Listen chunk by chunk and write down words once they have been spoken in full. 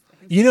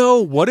You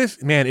know, what if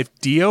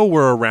Dio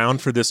were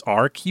around for this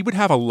arc, he would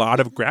have a lot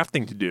of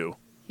grafting to do.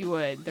 He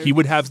would. There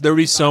would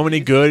be so many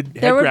good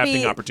head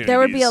grafting opportunities. There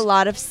would be a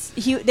lot of...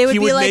 He would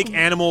make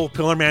animal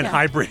Pillar Man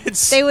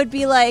hybrids. They would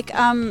be like,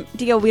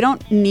 Dio, we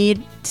don't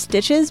need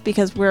stitches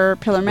because we're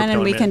Pillar Men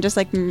and we can just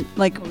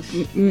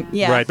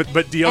yeah. Right,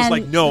 but Dio's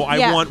like, no,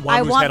 I want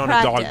Wamu's head on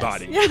a dog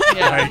body.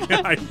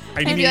 I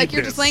and be like,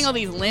 you're just laying all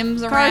these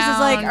limbs around. Cars is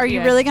like, are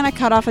you really going to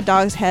cut off a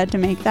dog's head to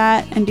make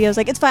that? And Dio's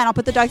like, it's fine, I'll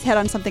put the dog's head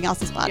on something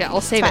else's body. Yeah,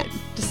 I'll save it.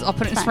 I'll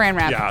put it in Saran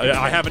wrap.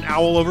 Yeah, I have an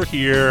owl over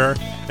here,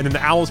 and then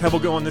the owl's head will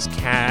go on this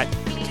cat,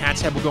 and the cat's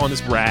head will go on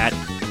this rat.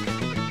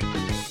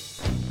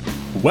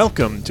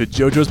 Welcome to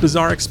JoJo's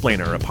Bizarre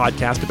Explainer, a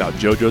podcast about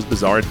JoJo's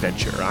Bizarre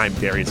Adventure. I'm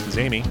Darius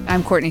Fazemi.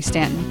 I'm Courtney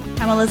Stanton.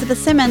 I'm Elizabeth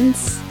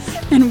Simmons.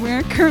 And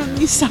we're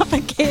currently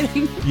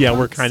suffocating. Yeah,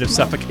 we're kind of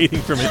suffocating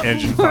from an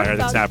engine fire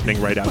that's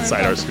happening right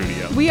outside our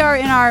studio. We are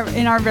in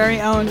our very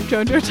own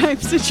JoJo type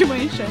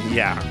situation.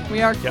 Yeah.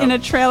 We are in a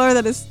trailer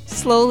that is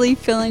slowly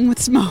filling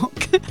with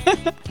smoke.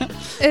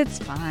 It's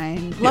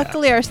fine.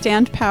 Luckily, our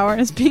stand power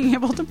is being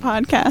able to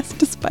podcast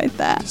despite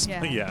that.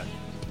 Yeah.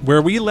 Where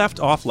we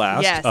left off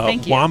last,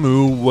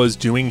 Wamu was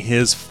doing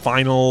his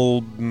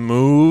final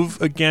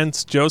move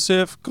against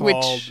Joseph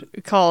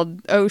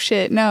called oh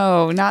shit,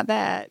 no, not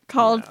that.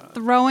 Called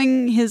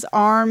throwing his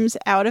arms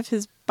out of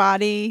his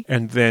body.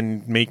 And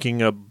then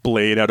making a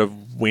blade out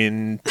of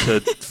wind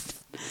to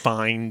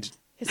find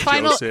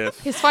Joseph.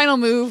 His final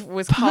move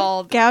was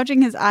called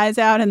gouging his eyes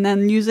out and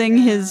then using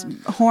his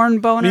horn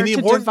boner to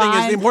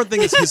divine. The important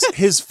thing is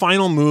his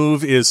final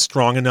move is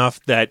strong enough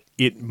that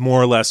it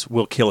more or less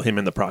will kill him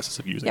in the process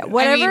of using it.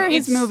 Whatever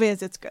his move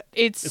is, it's good.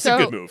 It's a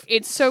good move.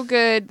 It's so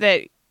good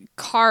that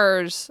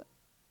Kars,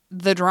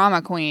 the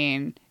drama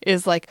queen,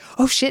 is like,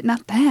 oh shit,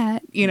 not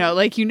that.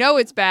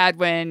 It's bad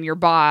when your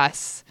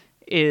boss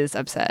is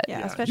upset.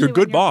 Yeah, especially your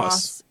good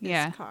boss.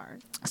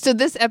 Kars. So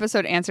this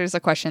episode answers a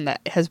question that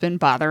has been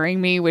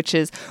bothering me, which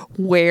is,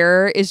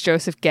 where is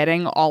Joseph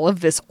getting all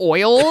of this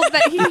oil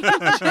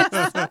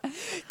that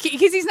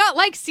because he's not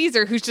like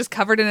Caesar, who's just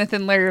covered in a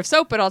thin layer of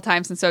soap at all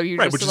times, and so you're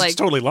just which like... is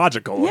totally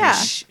logical. Yeah.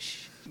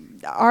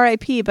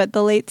 R.I.P., but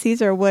the late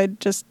Caesar would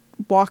just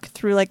walk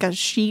through like a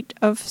sheet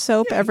of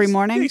soap every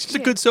morning. He's just a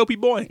good soapy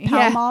boy.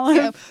 Palmolive.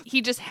 Yeah.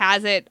 He just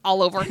has it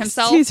all over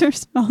himself. Caesar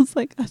smells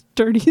like a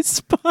dirty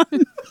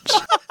sponge.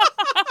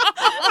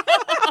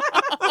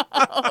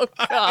 Oh,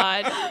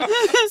 God.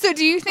 So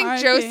do you think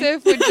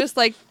Joseph would just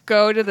like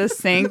go to the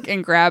sink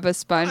and grab a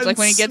sponge like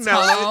when he gets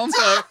home?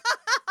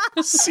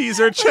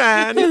 Caesar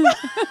Chan.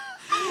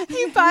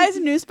 He buys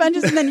new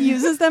sponges and then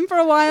uses them for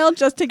a while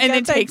just to get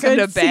then that takes good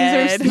them to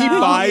bed. Caesar He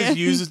smell. buys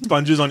used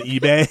sponges on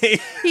eBay.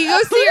 He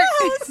goes to your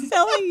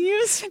selling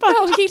used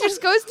sponges. No, he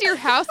just goes to your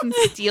house and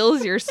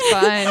steals your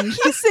sponge.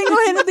 He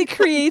single-handedly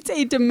creates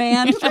a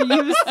demand for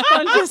used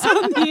sponges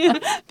on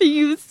the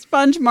used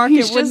sponge market.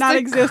 He's would not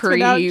exist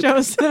without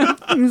Joseph.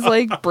 He's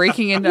like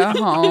breaking into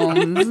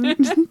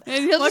homes.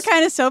 What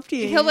kind of soap do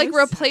you use? He'll like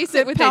replace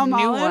it with a new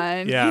Palmolive?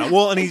 one. Yeah,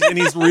 well, and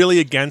he's really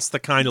against the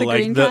kind of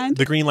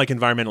the green like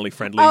environmentally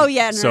friendly. Oh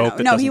yeah, soap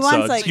no. He wants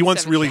suds. like he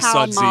wants really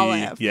sudsy,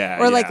 Palmolive,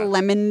 or like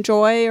Lemon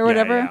Joy or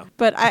whatever. Yeah.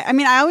 But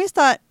I always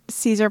thought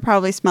Caesar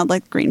probably smelled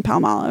like green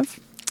Palmolive.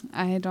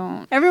 I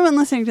don't. Everyone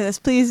listening to this,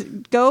 please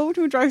go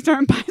to a drugstore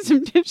and buy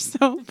some dish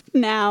soap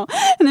now,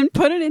 and then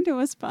put it into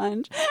a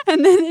sponge,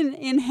 and then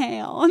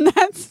inhale, and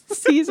that's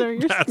Caesar.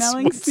 You're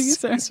smelling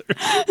Caesar.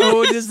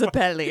 Oh, it is the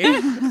belly.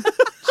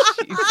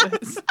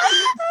 Jesus.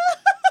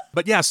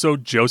 But yeah, so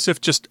Joseph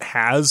just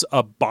has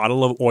a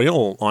bottle of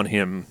oil on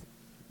him.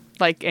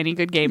 Like any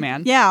good gay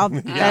man. Yeah, I'll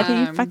bet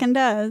he fucking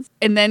does.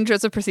 And then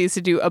Joseph proceeds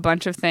to do a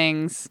bunch of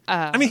things.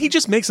 He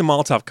just makes a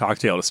Molotov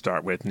cocktail to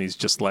start with, and he's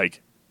just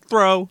like,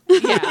 throw.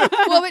 Yeah.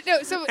 Well, but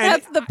no, so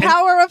that's the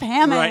power of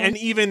Hammond. Right, and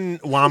even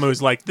Wamu's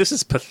like, this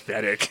is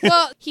pathetic.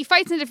 Well, he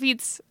fights and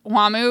defeats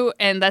Wamu,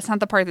 and that's not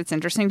the part that's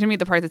interesting to me.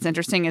 The part that's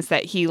interesting is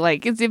that he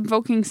like is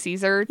invoking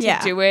Caesar to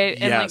do it,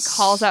 and like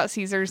calls out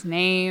Caesar's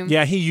name.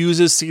 Yeah, he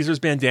uses Caesar's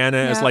bandana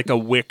as like a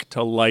wick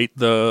to light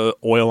the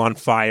oil on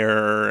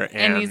fire,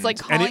 and he's like,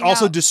 and it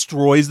also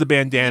destroys the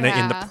bandana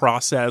in the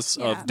process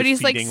of. But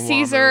he's like, Wamu.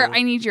 Caesar,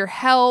 I need your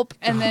help,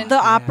 and then the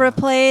opera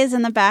plays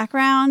in the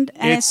background,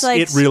 and it's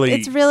like it's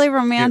really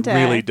romantic. It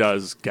really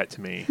does get to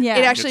me. Yeah,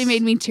 it actually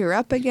made me tear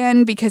up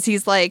again because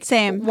he's like,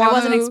 same. Wamu, I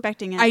wasn't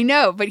expecting it. I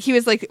know, but he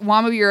was like,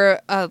 Wamu, you're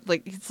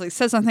he's like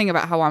says something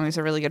about how Wamu's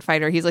a really good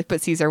fighter. He's like,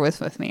 but Caesar was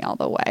with me all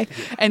the way,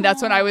 and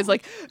that's when I was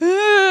like,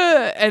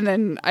 ugh! And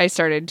then I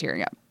started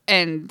tearing up,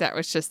 and that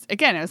was just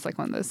again, it was like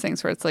one of those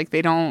things where it's like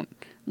they don't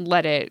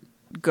let it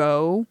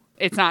go.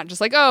 It's not just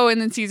like, oh, and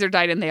then Caesar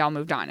died and they all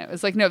moved on. It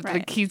was like, no,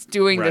 like he's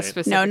doing this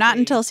specifically. No, not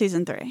until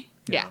season 3.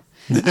 Yeah.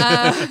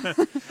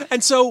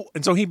 And so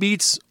he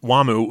beats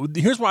Wamu.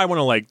 Here's where I want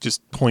to like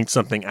just point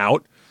something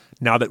out.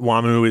 Now that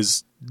Wamu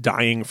is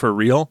dying for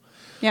real.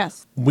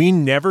 Yes. We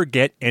never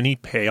get any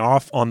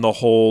payoff on the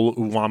whole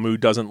Uamu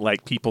doesn't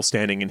like people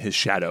standing in his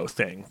shadow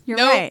thing. You're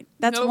right.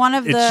 That's one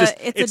of the...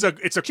 It's a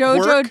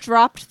JoJo quirk.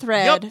 dropped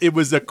thread. Yep. It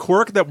was a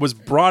quirk that was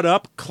brought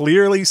up,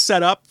 clearly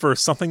set up for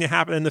something to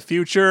happen in the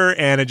future,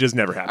 and it just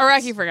never happened.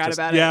 Araki forgot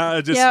about it.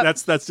 Yeah,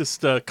 that's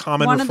just a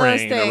common one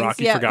refrain.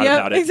 Araki forgot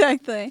about it.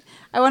 Exactly.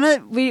 I want to...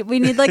 We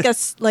need like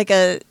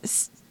a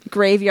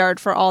graveyard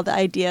for all the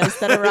ideas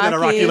that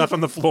Araki left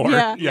on the floor.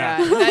 Yeah.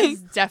 That's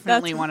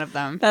definitely one of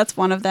them. That's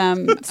one of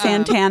them.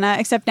 Santana,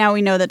 except now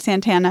we know that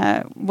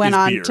Santana went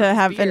on to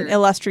have an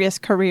illustrious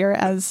career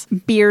as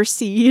beer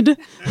seed.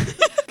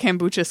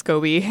 Kombucha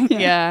Scoby.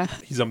 Yeah.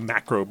 He's a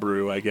macro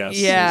brew, I guess.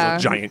 Yeah.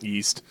 He's a giant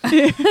yeast.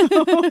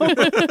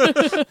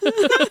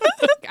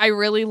 I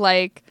really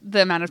like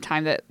the amount of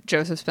time that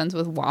Joseph spends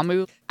with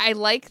Wamu. I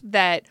like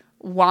that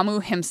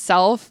Wamu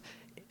himself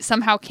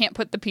somehow can't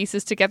put the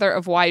pieces together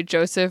of why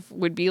Joseph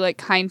would be like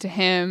kind to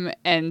him,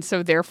 and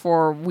so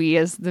therefore we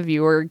as the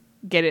viewer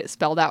get it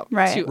spelled out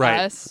to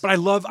us. But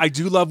I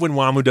do love when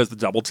Wamu does the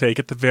double take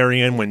at the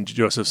very end when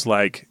Joseph's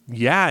like,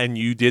 yeah, and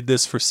you did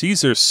this for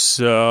Caesar,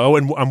 so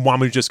and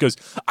Wamu just goes,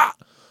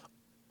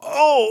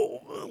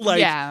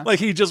 like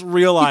he just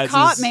realizes he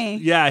caught me.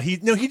 Yeah, he's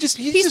just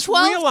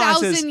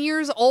 12,000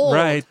 years old.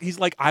 Right. He's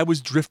like, I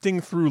was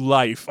drifting through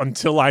life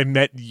until I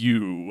met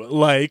you.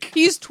 Like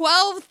he's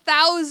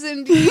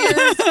 12,000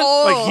 years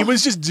old. Like he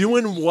was just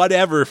doing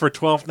whatever for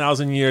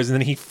 12,000 years, and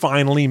then he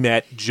finally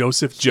met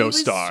Joseph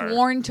Joestar. He was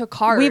sworn to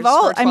Cars. We've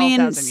all, for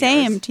 12,000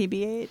 same years.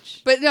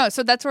 TBH. But no,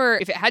 so that's where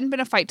if it hadn't been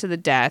a fight to the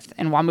death,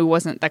 and Wamu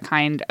wasn't the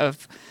kind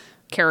of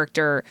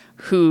character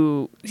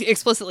who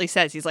explicitly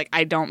says he's like,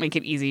 I don't make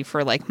it easy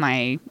for like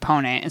my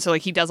opponent, and so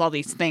like he does all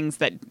these things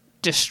that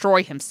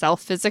destroy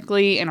himself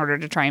physically in order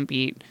to try and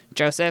beat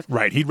Joseph.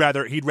 Right. He'd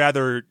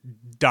rather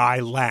die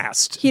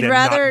last than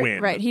not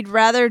win. Right. He'd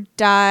rather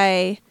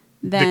die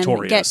than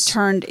victorious. Get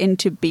turned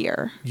into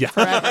beer. Yeah.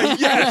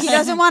 Yes. He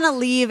doesn't want to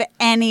leave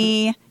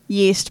any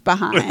yeast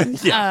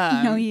behind.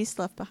 No yeast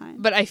left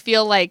behind. But I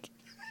feel like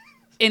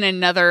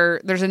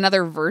there's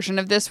another version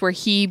of this where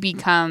he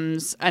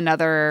becomes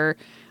another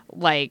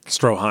like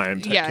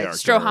Stroheim type character.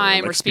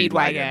 Stroheim or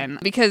Speedwagon.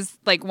 Because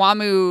like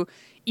Wamu,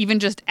 even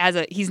just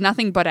he's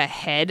nothing but a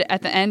head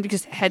at the end,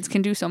 because heads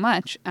can do so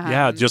much.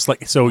 Just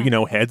like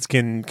heads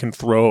can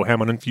throw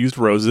Hamon-infused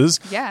roses.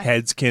 Yeah.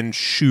 Heads can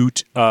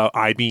shoot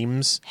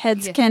I-beams.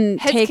 Heads can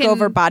take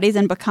over bodies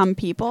and become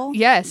people.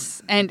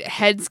 Yes, and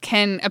heads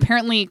can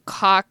apparently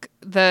cock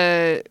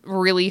the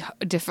really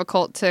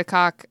difficult to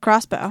cock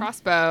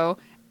crossbow.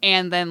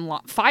 And then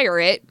fire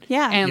it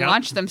and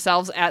launch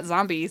themselves at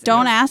zombies.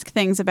 Don't ask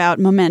things about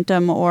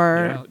momentum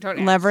or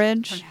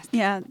leverage.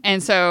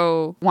 And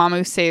so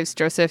Wamu saves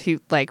Joseph. He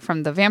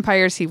from the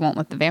vampires. He won't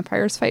let the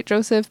vampires fight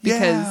Joseph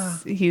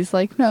because he's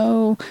like,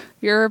 no,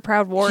 you're a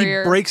proud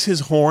warrior. He breaks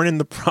his horn in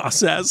the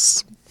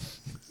process.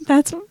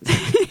 That's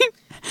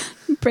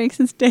breaks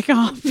his dick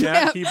off.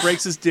 Yeah, he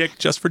breaks his dick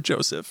just for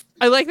Joseph.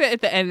 I like that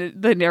at the end,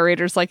 the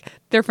narrator's like,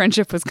 their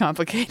friendship was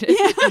complicated.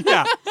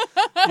 Yeah.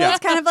 It's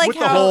kind of like with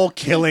the whole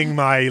killing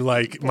my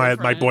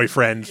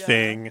boyfriend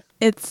thing.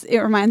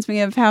 It reminds me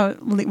of how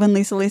when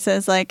Lisa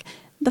is like,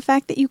 the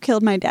fact that you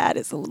killed my dad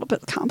is a little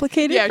bit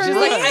complicated. Yeah, for she's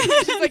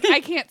me. like, I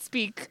can't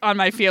speak on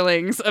my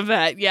feelings of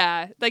that.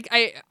 Yeah, like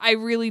I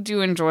really do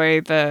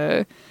enjoy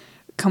the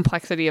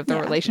complexity of the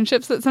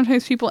relationships that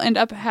sometimes people end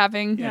up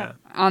having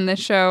on this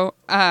show.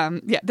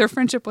 Their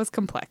friendship was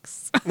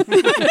complex.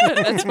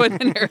 That's what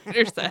the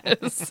narrator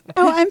says.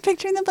 Oh, I'm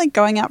picturing them like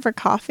going out for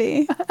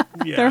coffee.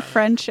 Their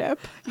friendship.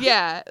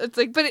 Yeah, it's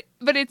like, but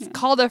it's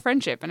called a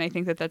friendship, and I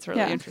think that's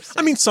really interesting.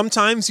 I mean,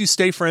 sometimes you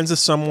stay friends with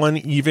someone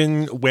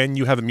even when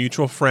you have a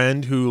mutual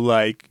friend who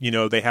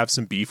they have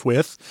some beef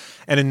with,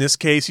 and in this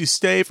case, you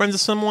stay friends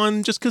with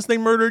someone just because they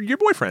murdered your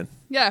boyfriend.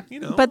 Yeah,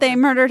 but they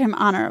murdered him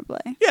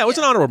honorably. Yeah, it was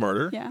an honorable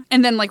murder. Yeah,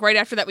 and then right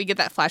after that, we get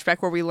that flashback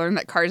where we learn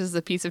that Cars is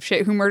a piece of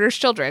shit who murders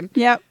children.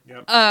 Yep.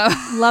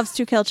 Loves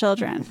to kill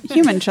children,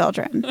 human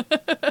children.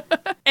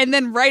 And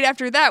then right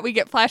after that, we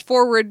get flash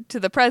forward to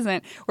the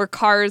present where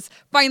Cars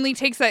finally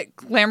takes that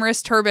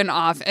glamorous turban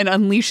off and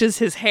unleashes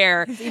his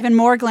hair. Even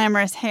more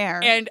glamorous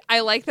hair. And I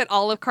like that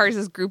all of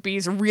Cars'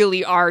 groupies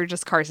really are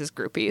just Cars'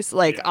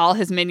 groupies. All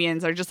his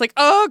minions are just like,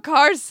 oh,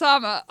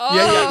 Cars-sama. Oh.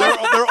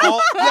 They're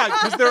all,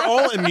 because they're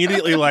all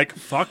immediately like,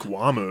 fuck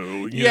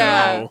Wamu, you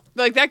know?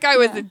 Like, that guy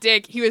was a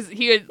dick. He was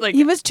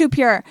too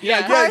pure.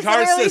 Cars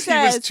says he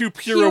was too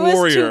pure a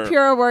warrior. He was too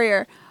pure a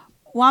warrior.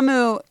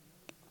 Wamu,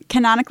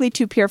 canonically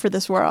too pure for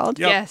this world.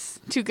 Yep. Yes,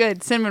 too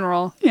good. Cinnamon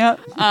roll. Yep.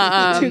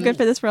 Too good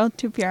for this world,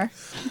 too pure.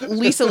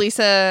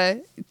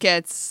 Lisa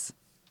gets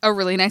a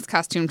really nice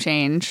costume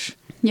change.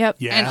 Yep.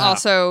 Yeah. And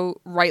also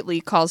rightly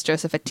calls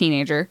Joseph a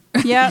teenager.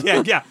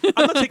 Yep. Yeah.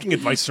 I'm not taking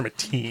advice from a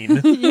teen.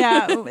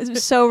 Yeah. It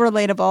was so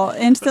relatable.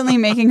 Instantly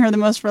making her the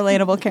most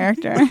relatable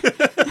character.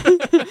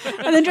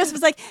 And then Joseph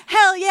was like,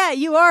 hell yeah,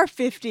 you are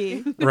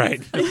 50.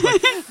 Right. Like,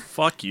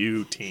 fuck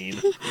you, teen.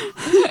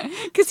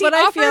 Because But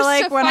I feel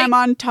like when I'm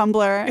on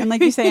Tumblr and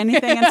like you say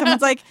anything and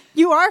someone's like,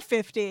 you are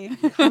 50.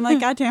 I'm like,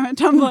 God damn it,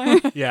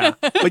 Tumblr. Yeah.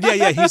 But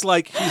yeah, he's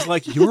like,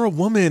 you're a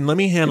woman. Let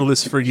me handle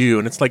this for you.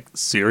 And it's like,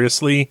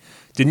 seriously?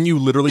 Didn't you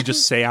literally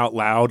just say out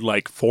loud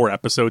like 4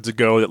 episodes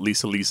ago that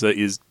Lisa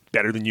is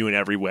better than you in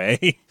every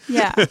way?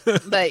 Yeah.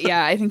 But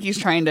yeah, I think he's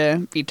trying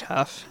to be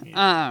tough.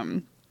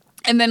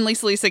 And then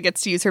Lisa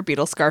gets to use her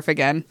beetle scarf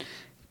again.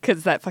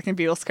 Because that fucking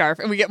beetle scarf.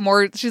 And we get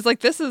more. She's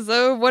like, this is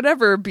a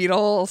whatever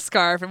beetle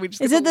scarf. And we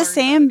just Is get it to the learn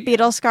same about it.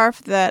 beetle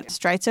scarf that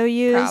Strizo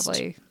used?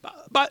 Probably.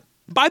 But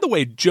by the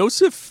way,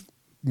 Joseph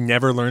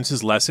never learns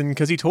his lesson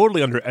because he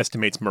totally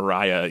underestimates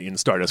Mariah in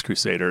Stardust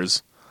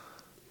Crusaders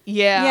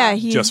Yeah. Yeah,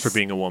 he's just for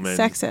being a woman.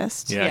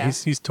 sexist. Yeah, Yeah.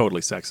 he's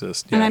totally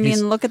sexist. And Yeah, I he's-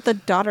 mean, look at the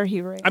daughter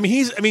he raised.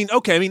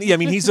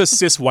 he's a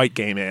cis white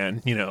gay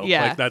man,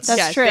 Yeah. Like that's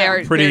That's true.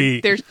 They're, Pretty-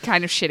 They're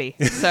kind of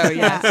shitty. So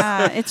yeah.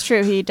 Yeah, it's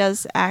true. He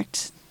does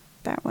act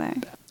that way.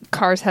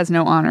 Cars has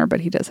no honor, but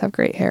he does have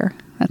great hair.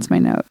 That's my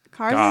note.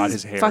 Cars God, is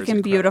his hair is fucking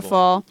incredible.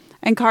 beautiful.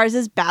 And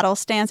Cars' battle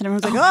stance, and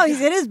everyone's like, oh,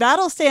 he's in his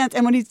battle stance.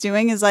 And what he's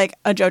doing is like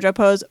a JoJo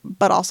pose,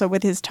 but also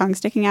with his tongue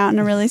sticking out in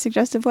a really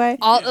suggestive way.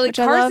 Which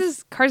I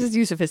love. Cars'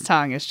 use of his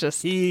tongue is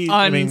just I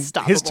mean,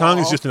 unstoppable. his tongue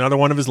is just another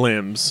one of his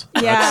limbs.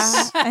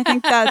 Yeah, I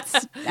think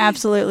that's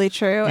absolutely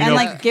true. You And know,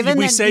 like, given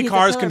we that say he's a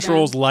Cars killer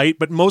controls man- light,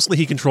 but mostly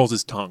he controls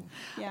his tongue.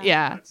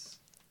 Yeah.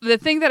 The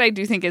thing that I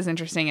do think is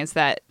interesting is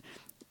that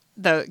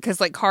because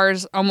like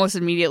Cars almost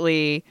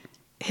immediately,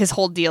 his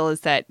whole deal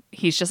is that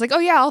he's just like, oh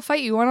yeah, I'll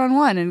fight you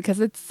one-on-one, and because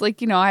it's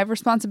like, I have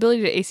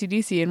responsibility to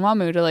ACDC and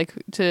WAMU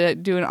to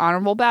do an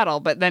honorable battle,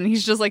 but then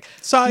he's just like,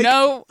 Psych.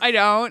 no, I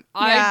don't.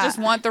 Yeah. I just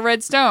want the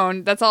red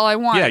stone. That's all I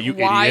want. Yeah, you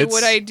Why idiots.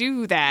 would I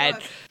do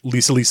that?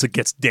 Lisa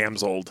gets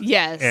damseled.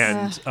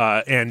 Yes.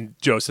 And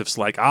Joseph's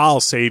like,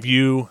 I'll save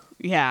you.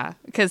 Yeah,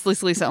 because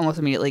Lisa almost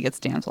immediately gets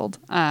damseled.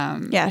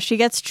 Yeah, she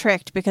gets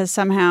tricked because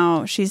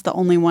somehow she's the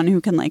only one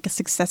who can like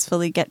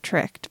successfully get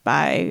tricked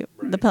by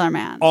the Pillar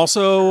Man.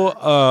 Also,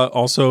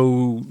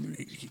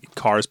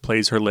 Cars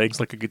plays her legs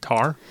like a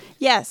guitar.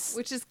 Yes.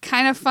 Which is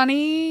kind of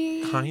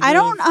funny. Kind I of.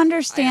 don't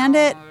understand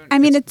it. I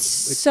mean, it's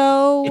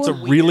so... It's a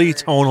really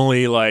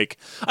tonally like.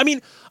 I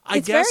mean, I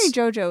it's guess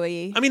very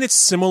JoJo-y. I mean, it's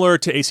similar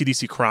to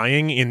AC/DC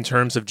crying in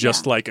terms of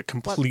just like a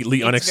completely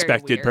It's very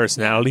unexpected weird.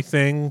 personality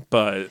thing,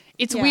 but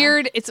It's Yeah.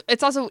 weird.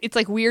 It's also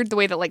like weird the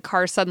way that like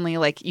Cars suddenly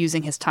like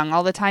using his tongue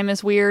all the time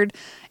is weird.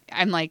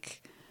 I'm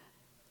like,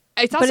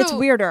 it's also But it's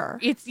weirder.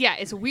 It's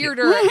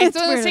weirder. It's, It's one of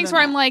those weirder things than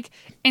where I'm that. like,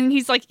 and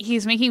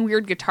he's making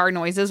weird guitar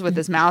noises with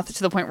his mouth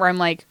to the point where I'm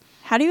like,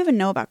 How do you even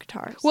know about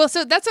guitars? well,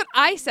 so that's what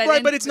I said. right.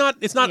 and- But it's not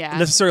Yeah.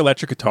 necessarily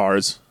electric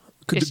guitars.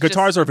 It's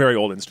Guitars just- are very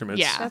old instruments.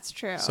 Yeah. That's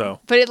true. So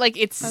But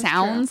it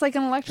sounds like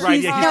an electric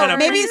Right, yeah, guitar. he's No, kinda-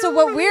 maybe so.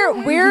 What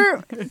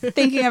we're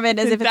thinking of it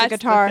as if it's a That's the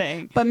guitar,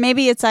 thing. but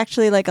maybe it's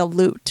actually like a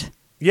lute.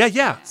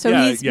 yeah. So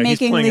yeah, he's yeah,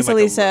 making playing it Lisa like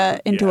a Lisa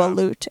lute. into Yeah. a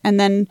lute, and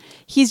then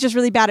he's just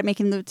really bad at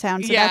making lute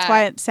sounds. So that's Yeah.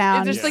 why it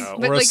sounds. It's just Yeah,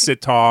 like- but or a like-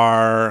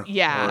 sitar.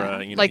 Yeah.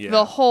 Or a, like yeah.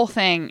 the whole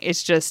thing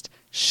is just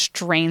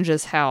strange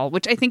as hell,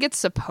 which I think it's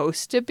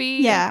supposed to be.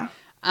 yeah,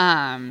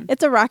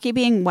 it's a Rocky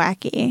being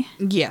wacky,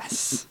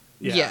 Yes.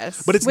 Yeah.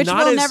 Yes. But it's which not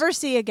we'll as, never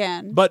see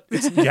again. But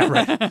it's yeah,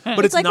 right. But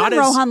it's it's like not when as.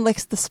 Rohan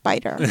licks the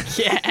spider.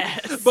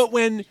 yes. But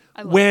when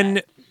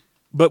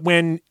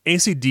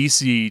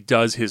AC/DC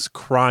does his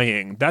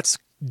crying, that's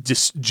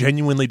just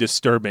genuinely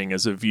disturbing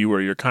as a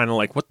viewer. You're kind of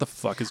like, what the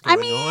fuck is I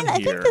going mean, on I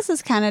here? think this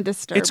is kind of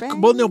disturbing. It's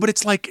well, no, but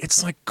it's like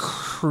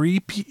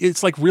creepy.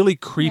 It's like really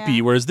creepy.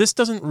 Yeah. Whereas this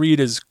doesn't read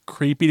as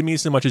creepy to me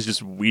so much as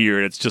just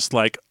weird. It's just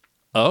like,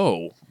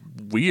 oh,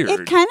 weird.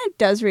 It kind of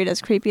does read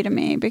as creepy to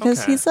me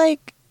because Okay. he's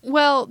like,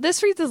 Well,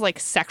 this reads as like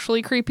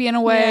sexually creepy in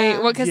a way. Yeah.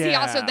 Well, because Yeah.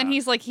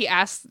 he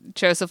asks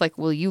Joseph like,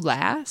 "Will you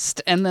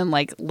last?" and then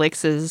like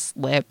licks his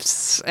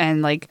lips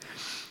and like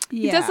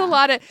he does a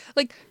lot of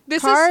like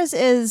this Cars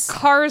is is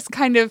Cars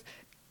kind of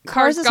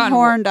Cars is gone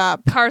horned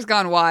up. Cars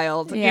gone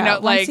wild. Yeah, You know,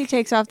 once like he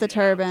takes off the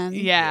turban,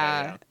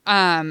 yeah.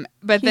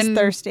 But he's then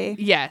thirsty.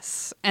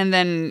 Yes, and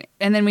then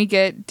we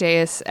get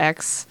Deus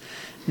Ex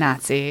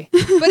Nazi,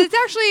 but it's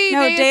actually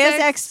No,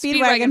 Deus Ex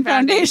Speedwagon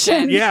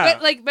Foundation. Yeah.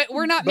 but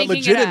we're not But making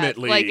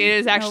legitimately. it up. Like it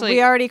is No, actually.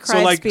 we already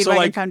cried like- so Speedwagon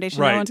like-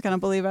 Foundation. right. No one's gonna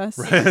believe us.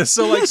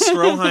 So like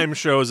Stroheim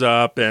shows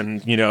up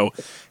and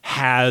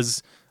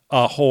has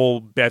a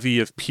whole bevy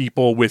of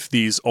people with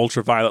these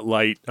ultraviolet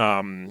light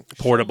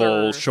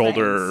portable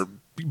shoulder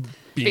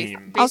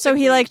beam. Also,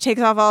 he like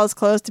takes off all his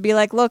clothes to be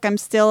like, "Look, I'm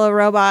still a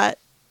robot."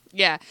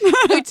 Yeah,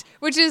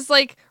 which is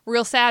like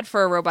real sad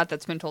for a robot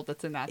that's been told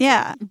it's a Nazi.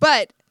 Yeah.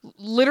 but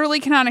literally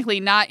canonically,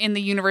 not in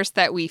the universe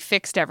that we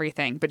fixed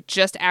everything, but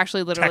just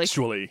actually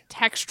literally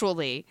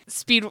textually,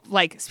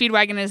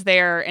 Speedwagon is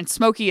there and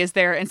Smokey is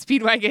there, and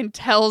Speedwagon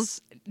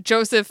tells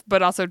Joseph,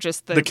 but also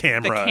just the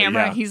camera,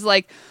 yeah. He's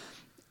like,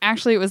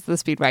 actually, it was the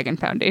Speedwagon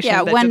Foundation.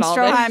 Yeah, that when did all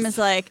Stroheim this. is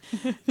like,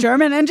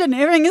 "German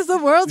engineering is the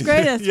world's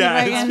greatest." Yeah,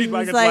 and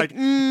Speedwagon's Speedwagon's like,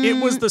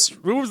 it was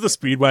the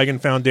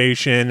Speedwagon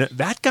Foundation.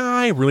 That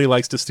guy really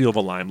likes to steal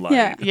the limelight.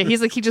 Yeah. Yeah,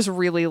 he's like he just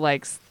really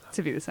likes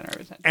to be the center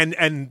of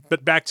attention.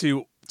 But back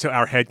to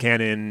our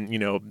headcanon,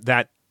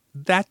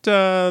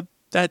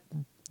 that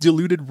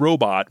deluded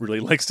robot really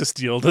likes to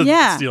steal the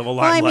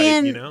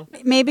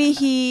limelight.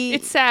 Maybe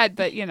It's sad,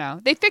 but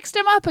they fixed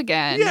him up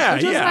again. Yeah,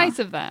 which was yeah. nice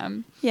of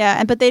them.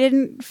 Yeah, but they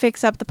didn't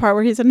fix up the part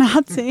where he's a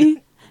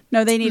Nazi.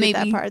 No, they needed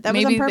that part. That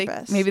was on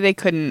purpose. Maybe they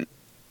couldn't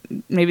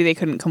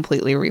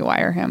completely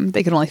rewire him.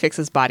 They could only fix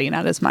his body,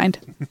 not his mind.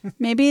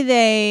 Maybe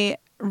they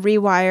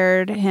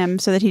rewired him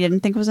so that he didn't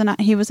think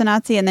he was a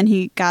Nazi, and then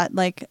he got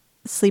like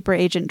sleeper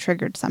agent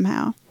triggered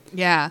somehow.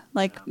 Yeah,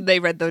 Like they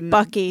read the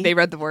Bucky. They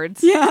read the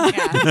words.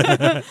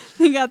 Yeah.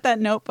 He got that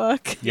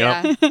notebook.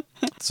 Yep. Yeah.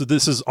 So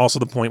this is also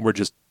the point where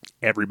just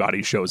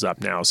everybody shows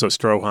up now. So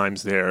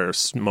Stroheim's there,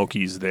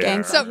 Smokey's there.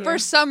 Gang So for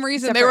some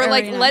reason Except they for were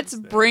like, Arena. let's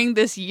bring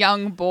this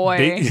young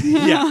boy.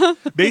 Yeah,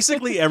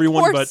 basically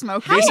everyone Poor but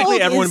Smokey. How basically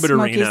old everyone is but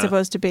Smokey Arena.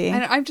 supposed to be?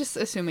 I'm just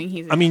assuming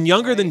he's. I mean,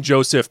 younger than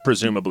Joseph,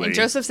 presumably. And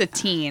Joseph's a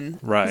teen.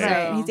 Right.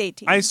 Right, he's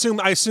 18. I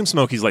assume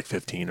Smokey's like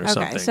 15 or Okay,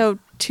 something. so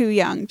too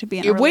young to be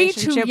in a You're way too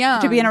relationship.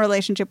 young. To be in a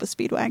relationship with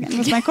Speedwagon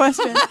was my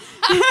question.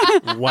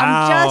 wow.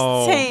 I'm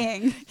just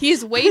saying.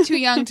 He's way too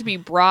young to be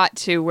brought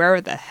to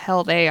wherever the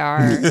hell they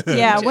are.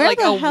 Yeah, To, where like,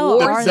 the a hell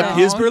war are The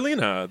they? zone.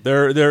 Pisberlina.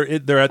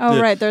 They're at Oh,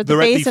 the right, they're at the they're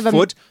base at of a-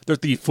 foot. They're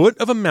at the foot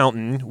of a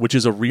mountain, which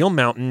is a real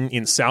mountain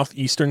in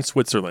southeastern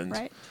Switzerland.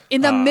 Right.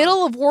 In the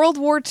middle of World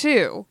War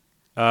II.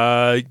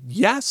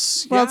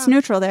 Yes. Well, yeah. it's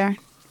neutral there.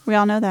 We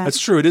all know that. That's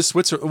true. It is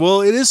Switzerland.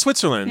 Well, it is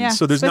Switzerland. Yeah,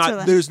 so there's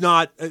Switzerland.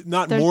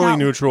 not There's morally not-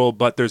 neutral,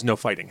 but there's no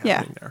fighting Yeah.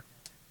 happening there.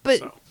 But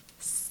So.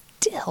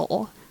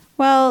 still.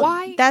 Well,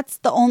 Why?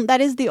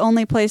 that is the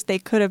only place they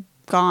could have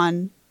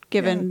gone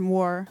given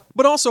war.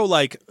 But also,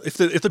 like, if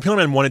the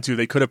Pillman wanted to,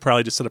 they could have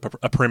probably just set up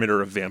a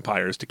perimeter of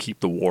vampires to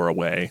keep the war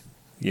away.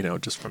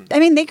 Just from. I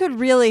mean, they could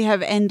really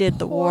have ended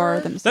the war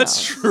themselves.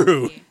 That's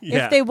true.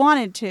 Yeah. If they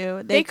wanted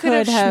to, They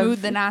could have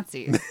schmooed the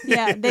Nazis.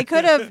 Yeah, they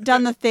could have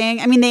done the thing.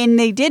 I mean,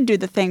 they did do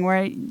the thing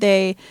where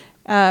they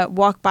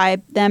walk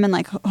by them and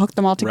like hook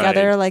them all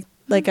together, Right.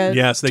 like a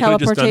Yes, they could have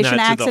just done teleportation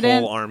that to accident.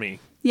 the whole army.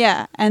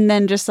 Yeah, and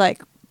then just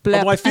like blip,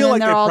 Although I feel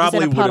and then like they're all just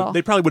in a puddle.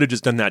 they probably would have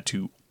just done that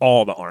to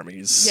all the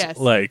armies. Yes.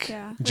 Like,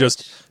 Yeah.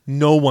 just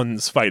no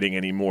one's fighting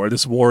anymore.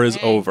 This war is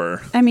Hey.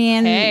 over. I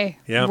mean, Hey.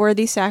 Yeah.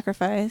 worthy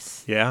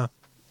sacrifice. Yeah.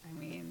 I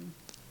mean,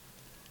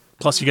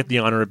 Plus, you get the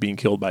honor of being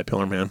killed by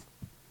Pillar Man.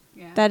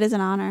 yeah. That is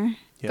an honor.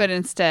 Yeah. But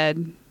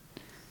instead,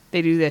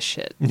 they do this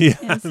shit. Yeah.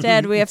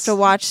 Instead, we have to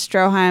watch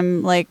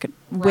Stroheim like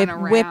whip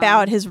around.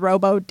 out his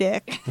robo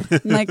dick,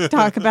 and, like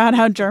talk about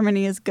how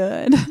Germany is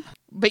good.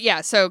 But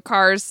yeah, so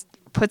Cars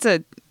puts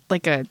a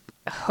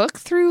hook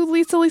through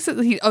Lisa.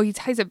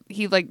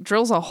 He like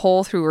drills a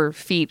hole through her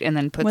feet and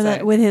then puts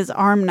with his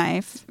arm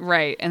knife.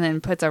 right, and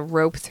then puts a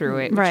rope through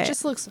it, which Right.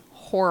 just looks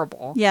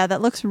horrible. Yeah,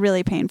 that looks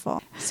really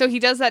painful. So he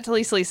does that to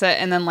Lisa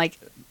and then like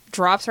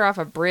drops her off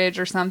a bridge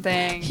or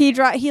something. He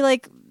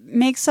like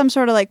makes some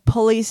sort of like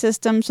pulley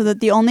system so that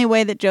the only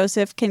way that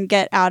Joseph can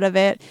get out of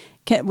it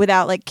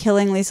without like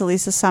killing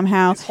Lisa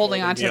somehow He's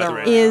holding onto the the other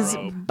rope. end. is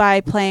rope.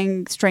 by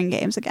playing string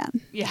games again.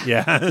 Yeah.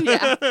 Yeah.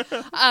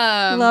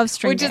 Yeah. Love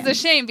string Which is a games.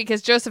 shame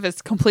because Joseph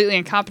is completely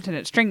incompetent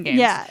at string games.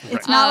 Yeah,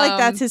 it's not like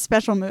that's his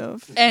special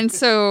move. And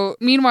so,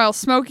 meanwhile,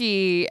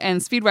 Smokey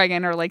and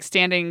Speedwagon are like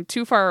standing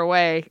too far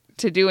away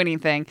to do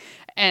anything.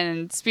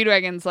 And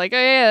Speedwagon's like, oh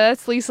yeah,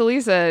 that's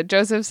Lisa,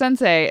 Joseph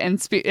Sensei. And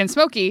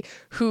Smokey,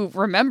 who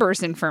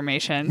remembers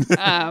information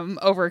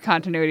over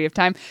continuity of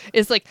time,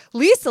 is like,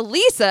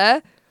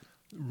 Lisa,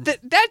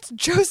 that's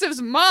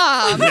Joseph's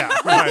mom. Yeah,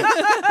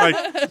 right.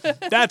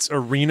 Like, that's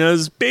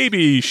Arena's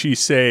baby she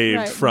saved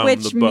Right. from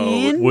Which the boat,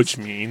 means- which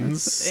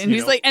means And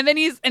he's like,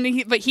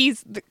 but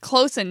he's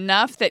close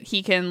enough that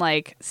he can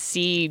like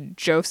see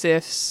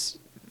Joseph's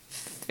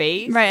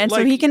face, Right, and so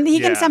Like, he can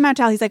yeah. somehow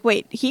tell. He's like,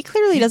 wait, he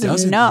clearly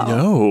doesn't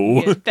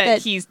know. Yeah, that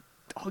That- he's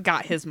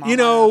got his mom. You on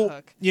a know,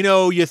 hook.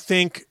 you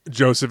think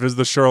Joseph is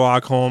the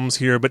Sherlock Holmes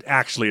here, but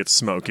actually it's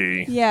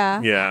Smokey.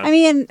 Yeah. Yeah. I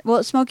mean,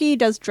 well, Smokey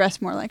does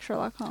dress more like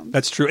Sherlock Holmes.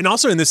 That's true. And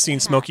also in this scene,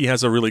 Smokey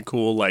has a really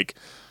cool like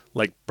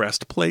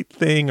breastplate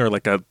thing or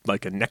like a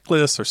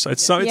necklace or so.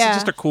 It's Yeah.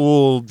 just a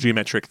cool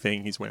geometric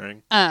thing he's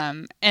wearing.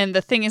 And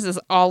the thing is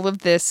all of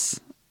this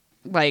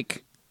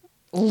like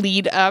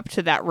lead up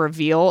to that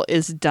reveal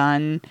is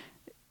done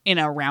in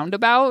a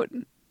roundabout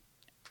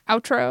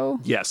outro.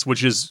 Yes,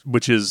 which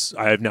is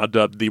I have now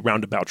dubbed the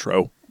roundabout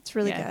tro. It's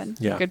really Yes. good.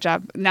 Yeah. Good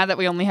job. Now that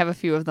we only have a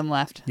few of them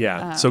left.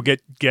 Yeah. So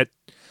get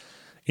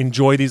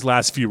enjoy these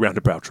last few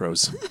roundabout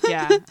tros.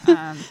 Yeah.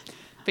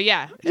 But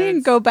yeah, You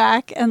can go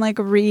back and like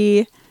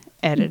re-edit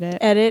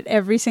edit it.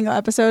 every single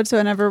episode. So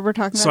whenever we're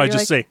talking about So it, I you're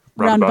just like, say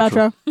roundabout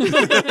tro.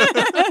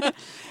 roundabout.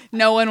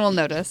 No one will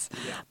notice.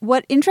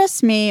 What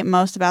interests me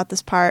most about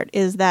this part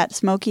is that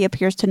Smokey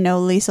appears to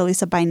know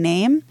Lisa by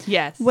name,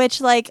 Yes.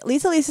 which like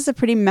Lisa is a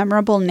pretty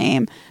memorable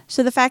name.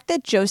 So the fact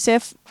that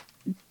Joseph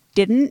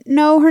didn't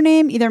know her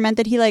name either meant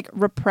that he like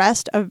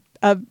repressed a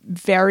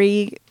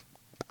very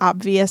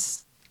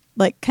obvious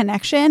like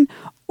connection,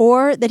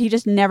 or that he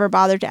just never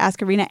bothered to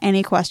ask Arena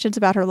any questions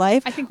about her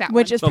life. I think that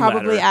which one. is The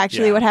probably latter,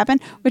 actually yeah. what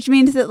happened, which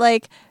means that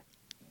like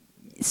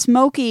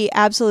Smokey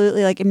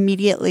absolutely like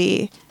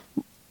immediately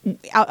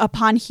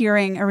upon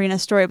hearing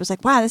Irina's story was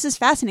like, wow, this is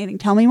fascinating.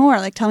 Tell me more.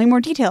 Like, tell me more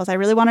details. I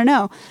really want to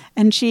know.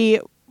 And she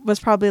was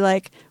probably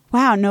like,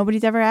 wow,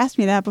 nobody's ever asked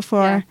me that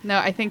before. Yeah. No,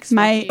 I think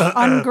my Smokey,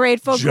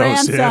 ungrateful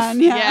Joseph. grandson.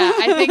 yeah,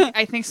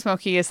 I think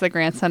Smokey is the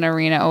grandson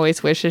Irina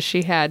always wishes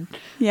she had.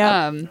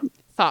 Yeah.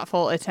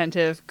 Thoughtful,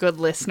 attentive, good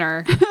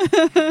listener,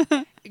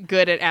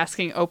 good at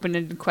asking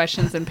open-ended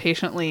questions and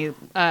patiently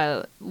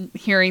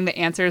hearing the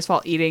answers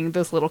while eating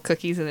those little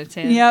cookies in a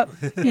tin. Yep.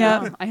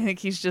 Yep. I think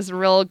he's just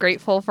real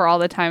grateful for all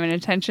the time and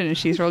attention, and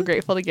she's real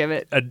grateful to give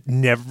it.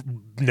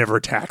 Never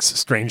attacks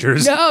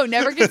strangers. No,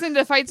 never gets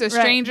into fights with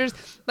Right. strangers.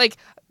 Like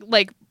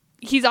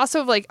he's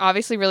also like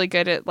obviously really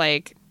good at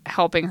like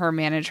helping her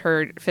manage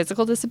her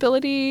physical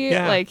disability.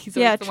 Yeah. Like he's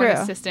always the one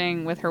true.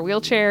 assisting with her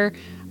wheelchair.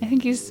 I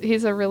think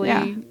he's a really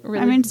Yeah. really.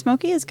 I mean,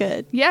 Smokey is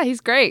good. yeah,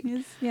 he's great.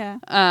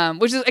 Yeah.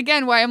 Which is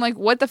again why I'm like,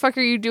 what the fuck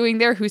are you doing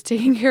there? Who's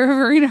taking care of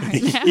Irina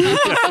right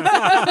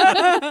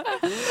now?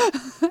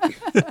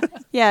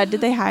 Yeah.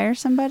 Did they hire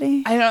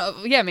somebody? I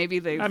don't. Yeah, maybe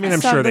they. I mean, I'm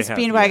Some sure of they the have.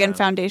 Beanwagon yeah.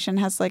 Foundation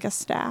has like a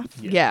staff.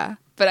 yeah,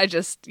 but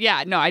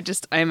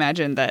I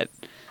imagine that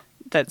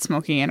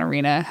Smokey and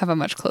Irina have a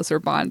much closer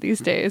bond these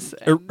days.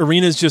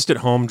 Irina's just at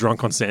home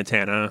drunk on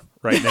Santana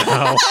right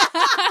now.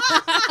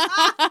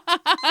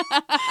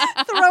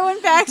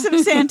 Throwing back some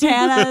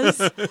Santanas.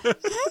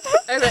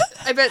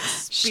 I bet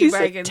She's,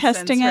 like, Speedwagon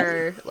testing sends it.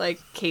 her like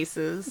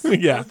cases.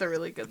 Yeah. With the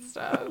really good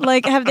stuff.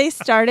 Like, have they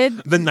started?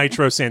 The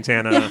Nitro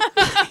Santana.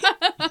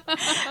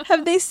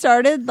 Have they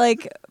started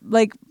like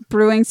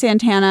brewing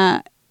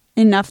Santana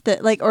enough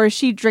that like, or is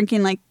she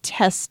drinking like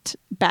test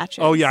batches?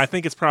 Oh yeah, I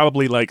think it's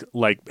probably like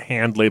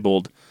hand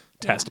labeled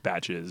test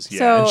batches.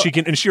 Yeah, So-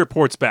 and she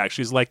reports back.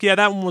 She's like, yeah,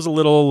 that one was a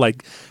little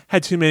like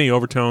had too many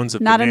overtones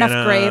of Not banana.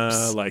 enough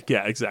grapes. Like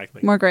yeah,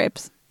 exactly. More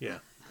grapes. Yeah,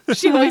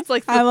 She always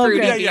likes the I love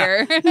fruity grapes.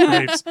 Yeah, beer.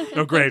 grapes.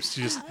 No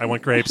grapes. I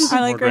want grapes.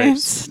 I like More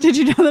grapes. Did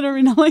you know that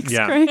Irina likes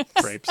Yeah, grapes?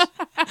 grapes.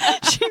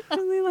 She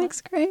really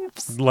likes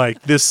grapes.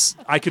 Like this,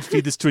 I could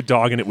feed this to a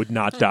dog and it would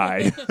not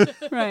die.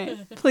 Right.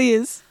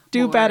 Please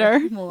do More, better.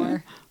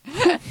 More.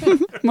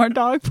 More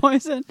dog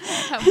poison.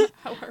 How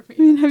are we? I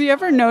mean, have you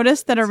ever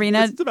noticed that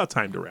Irina? It's about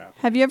time to wrap.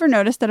 Have you ever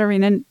noticed that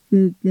Irina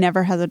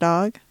never has a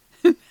dog?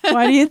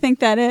 Why do you think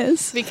that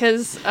is?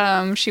 Because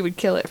she would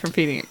kill it from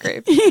feeding it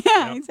grapes.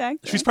 Yeah,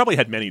 exactly. She's probably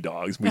had many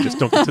dogs. We just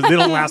don't. They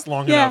don't last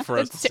long Yeah. enough for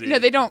us to see. No,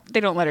 they don't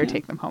let her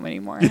take them home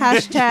anymore.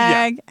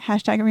 Hashtag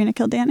Irina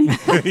killed Danny.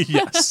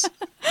 Yes.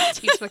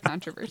 Teach the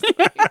controversy.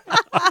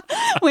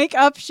 Wake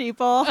up,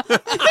 sheeple.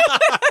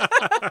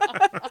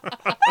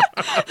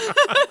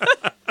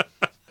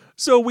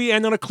 So we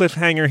end on a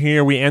cliffhanger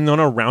here. We end on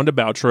a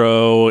roundabout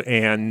outro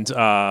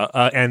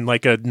and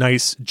like a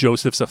nice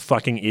Joseph's a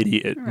fucking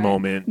idiot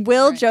moment.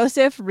 Will Right.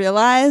 Joseph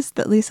realize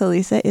that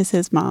Lisa is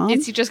his mom?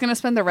 Is he just going to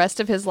spend the rest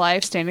of his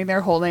life standing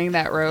there holding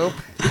that rope?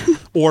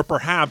 Or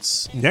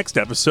perhaps next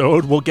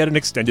episode we'll get an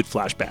extended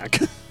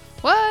flashback.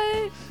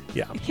 What?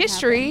 Yeah.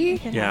 History.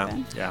 It Yeah.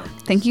 happened. Yeah.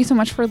 Thank you so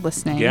much for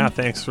listening. Yeah.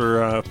 Thanks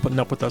for putting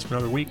up with us for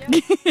another week.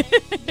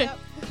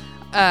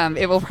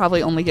 It will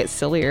probably only get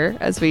sillier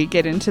as we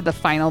get into the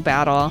final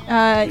battle.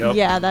 Yep.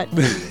 Yeah, that.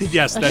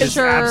 Yes, that is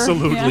Sure,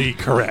 absolutely yeah.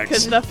 correct.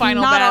 Because the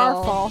final Not battle.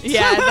 our fault.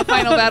 Yeah, the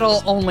final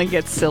battle only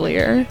gets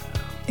sillier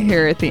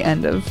here at the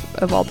end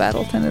of all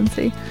battle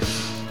tendency.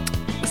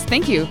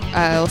 Thank you.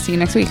 I'll see you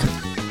next week.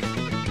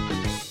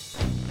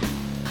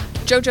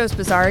 JoJo's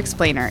Bizarre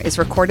Explainer is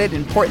recorded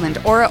in Portland,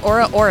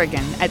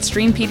 Oregon at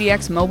Stream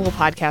PDX Mobile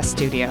Podcast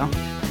Studio.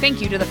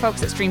 Thank you to the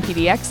folks at Stream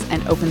PDX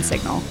and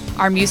OpenSignal.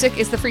 Our music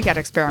is The Freakout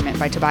Experiment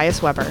by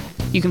Tobias Weber.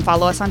 You can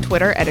follow us on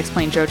Twitter at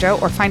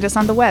ExplainJoJo or find us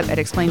on the web at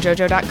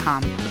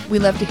explainjojo.com. We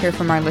love to hear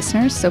from our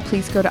listeners, so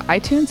please go to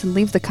iTunes and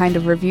leave the kind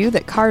of review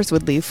that Cars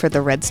would leave for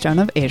the Redstone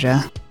of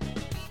Asia.